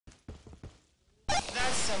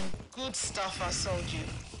That's some good stuff I sold you.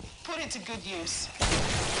 Put it to good use.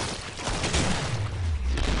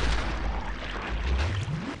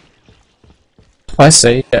 I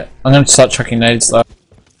see. Yeah, I'm gonna start chucking nades though.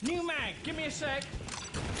 New mag, give me a sec.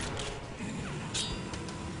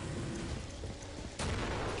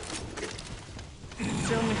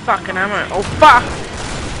 Still me fucking ammo. Oh fuck!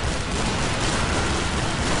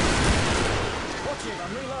 Watch it,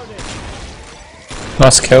 I'm reloading.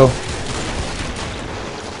 Nice kill.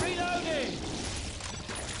 Reloading.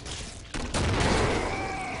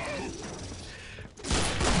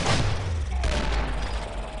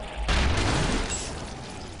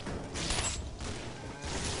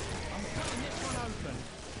 I'm cutting this one open.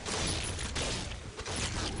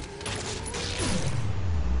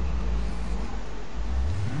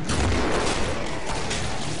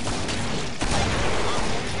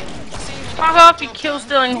 Fuck off, you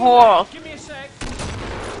kill-stealing whore! Give me a sec.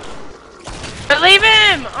 But leave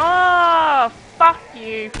him! Oh, fuck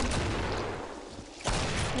you.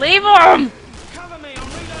 Leave him! Cover me, I'm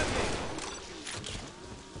reloading.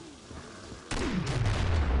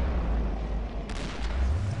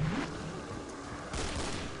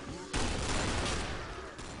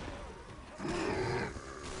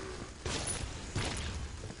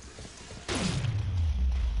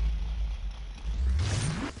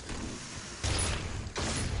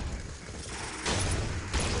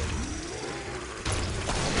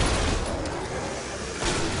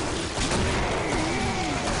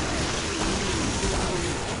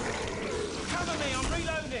 Cover me, I'm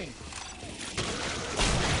reloading.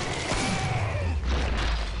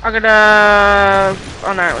 I gotta...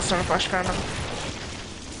 Oh no, it's not a flash pounder.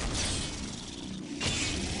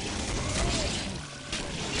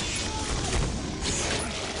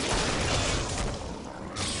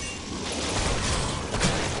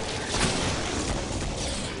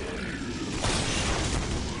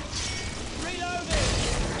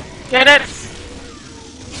 Reloading. Get it!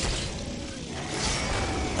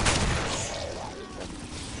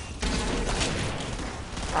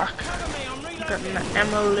 Fuck. Cover me, I'm Got reloading. an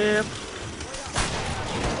ammo lip.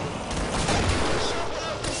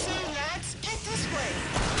 Soon, lads. Head this way.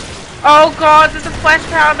 Oh god, there's a flash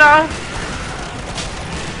powder!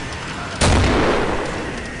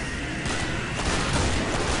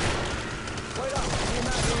 Wait up, new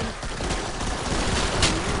mag in.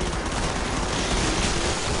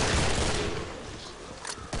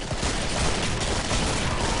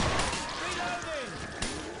 Reloading.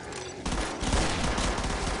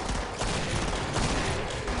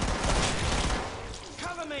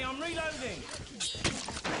 Cover me, I'm reloading.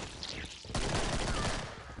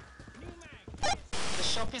 New mag. The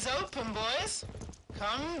shop is open, boys.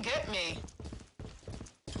 Come get me.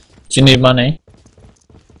 Do you need money?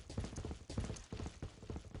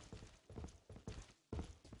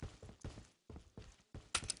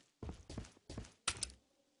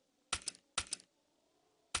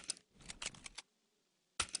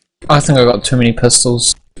 I think I got too many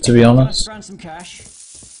pistols, to be honest. Grant some cash.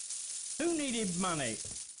 Who needed money?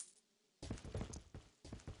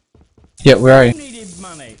 Yeah, where are you? Who needed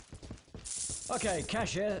money? Okay,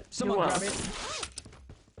 cash here. Someone You grab are. it.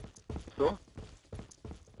 Sure.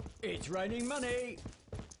 It's raining money.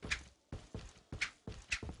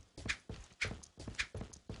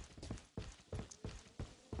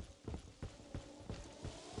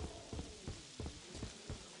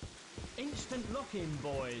 Instant lock-in,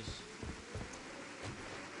 boys.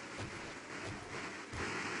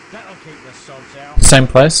 That'll keep the sods out. Same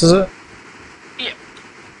place, is it? Yep.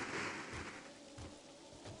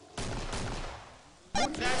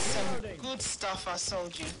 That's some good stuff I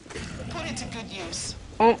sold you. Put it to good use.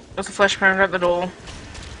 Oh, there's a flash pounder at the door.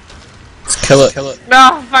 Let's kill it. Kill it.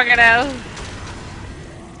 No, fucking hell.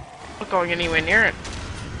 Not going anywhere near it.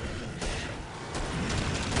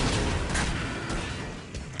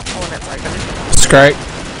 Oh, that's open. It's great.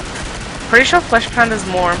 Pretty sure flash pounder's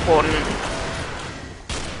more important.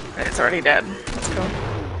 It's already dead. Let's go.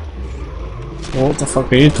 What the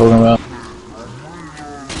fuck are you talking about?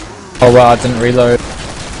 Oh wow, I didn't reload.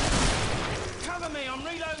 Cover me, I'm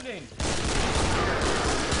reloading.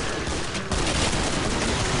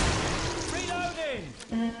 Reloading.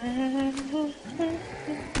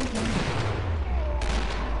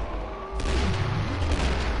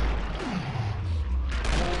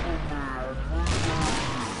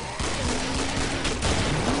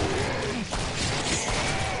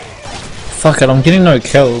 Fuck it, I'm getting no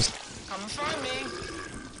kills. Come find me.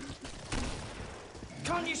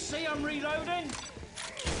 Can't you see I'm reloading?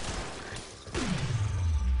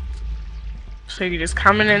 So you just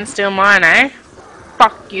come in and steal mine, eh?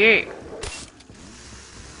 Fuck you.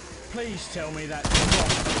 Please tell me that's wrong.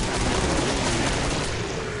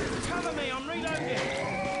 Cover me, I'm reloading.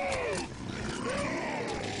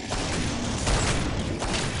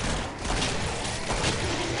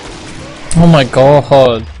 Oh my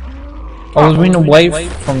god. I was running away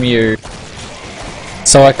from you.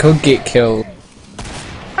 So I could get killed.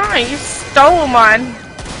 Oh, you stole mine.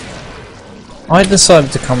 I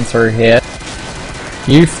decided to come through here.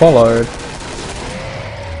 You followed.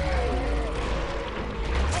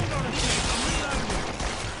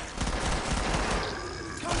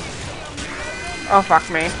 Oh, fuck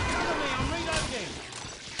me.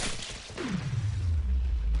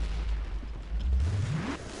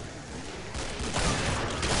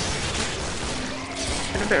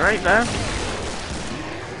 Did a bit right there.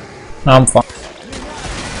 No, I'm fine.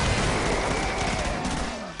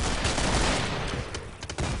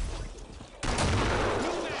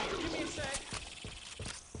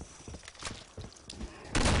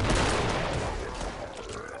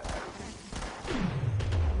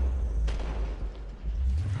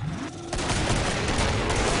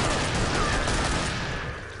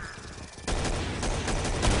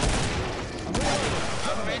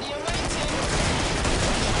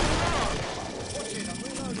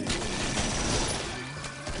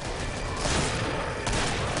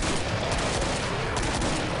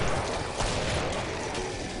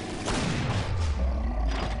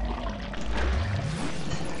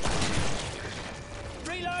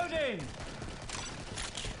 Reloading!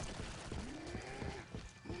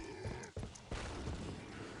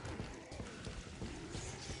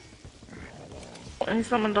 I need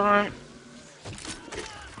someone to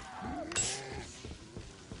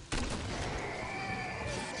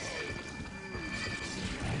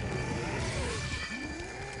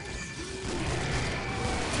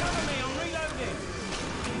Cover me, I'm reloading!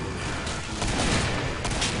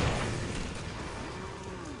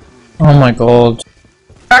 Oh my god.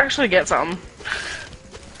 actually get some.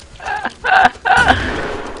 That's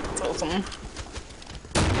awesome.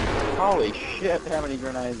 Holy shit, how many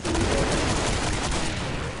grenades do you have?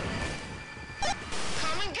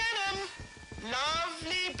 Come and get 'em!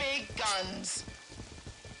 Lovely big guns.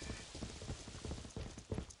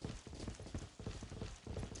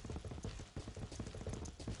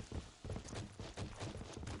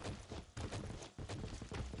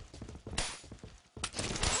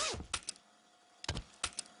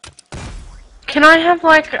 Can I have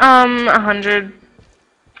like 100?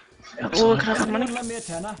 Oh, can I have some money? Anyone lend me a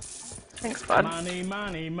tenner? Thanks, bud. Money,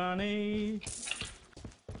 money, money.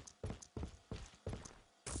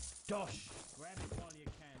 Dosh, grab it while you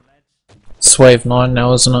can, lads. It's wave 9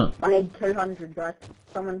 now, isn't it? I need 200, guys.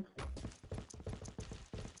 Someone.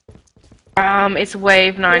 It's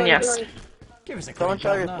wave 9, yes. Give us a Someone quick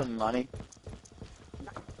show you governor. some money.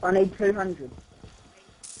 I need 200.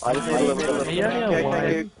 I just need a little bit of Yeah, okay, why?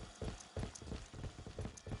 thank you.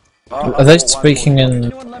 Are they speaking in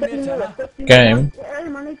Anyone lend me a 50 more, tenner? 50 game?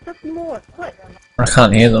 more. I need 50 more. Quick. I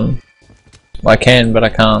can't hear them. I can, but I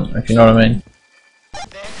can't, if you know what I mean.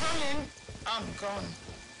 They're coming. I'm gone.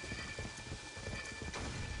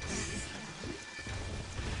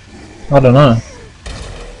 I don't know.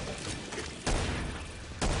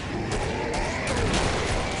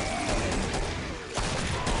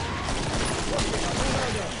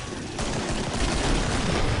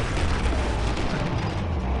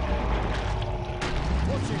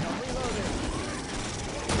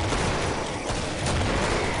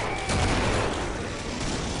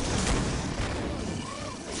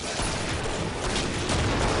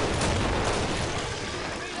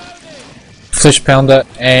 Fish pounder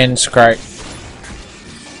and scrape.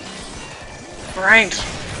 Right.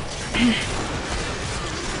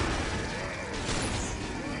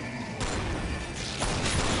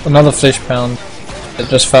 Another fish pound. It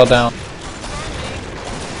just fell down.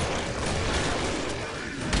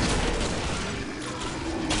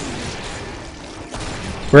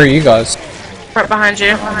 Where are you guys? Right behind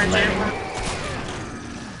you.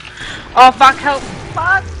 Oh fuck, help!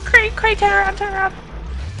 Fuck! Crate, turn around, turn around!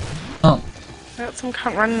 Oh. I got some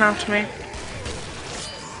cunt running after me.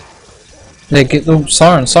 Yeah, get the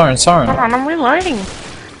siren. Hold on, I'm reloading.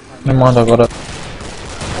 Never mind, I got it.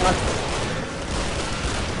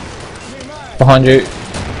 Behind you.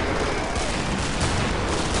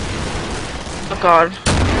 Oh god.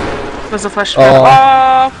 There's a flash. Oh.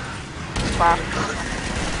 Oh! Fuck.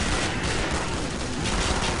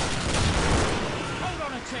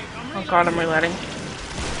 Oh god, I'm reloading.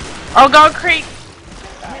 Oh god, Creek!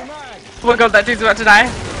 Oh my god, that dude's about to die.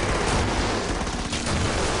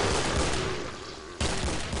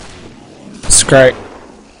 Scrape.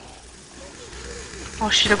 Oh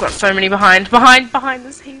shit, I've got so many behind. Behind,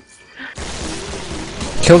 there's heaps.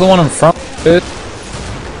 Kill the one in front, dude.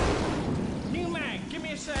 New mag, give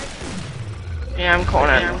me a sec. Yeah, I'm calling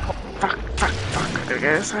it. Fuck. I gotta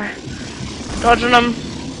go this way. Dodging them.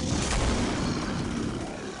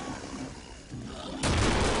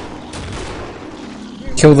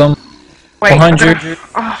 Kill them. Wait, Behind you.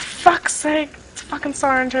 Oh, fuck's sake. It's fucking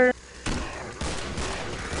siren turret.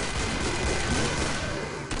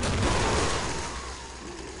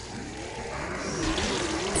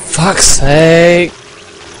 Fuck's sake.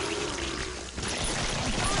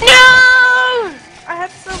 No! I had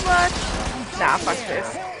so much. Nah, fuck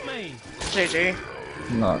this. Help me. GG.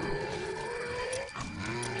 No.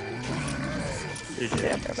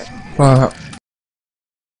 Yeah, perfect. Well,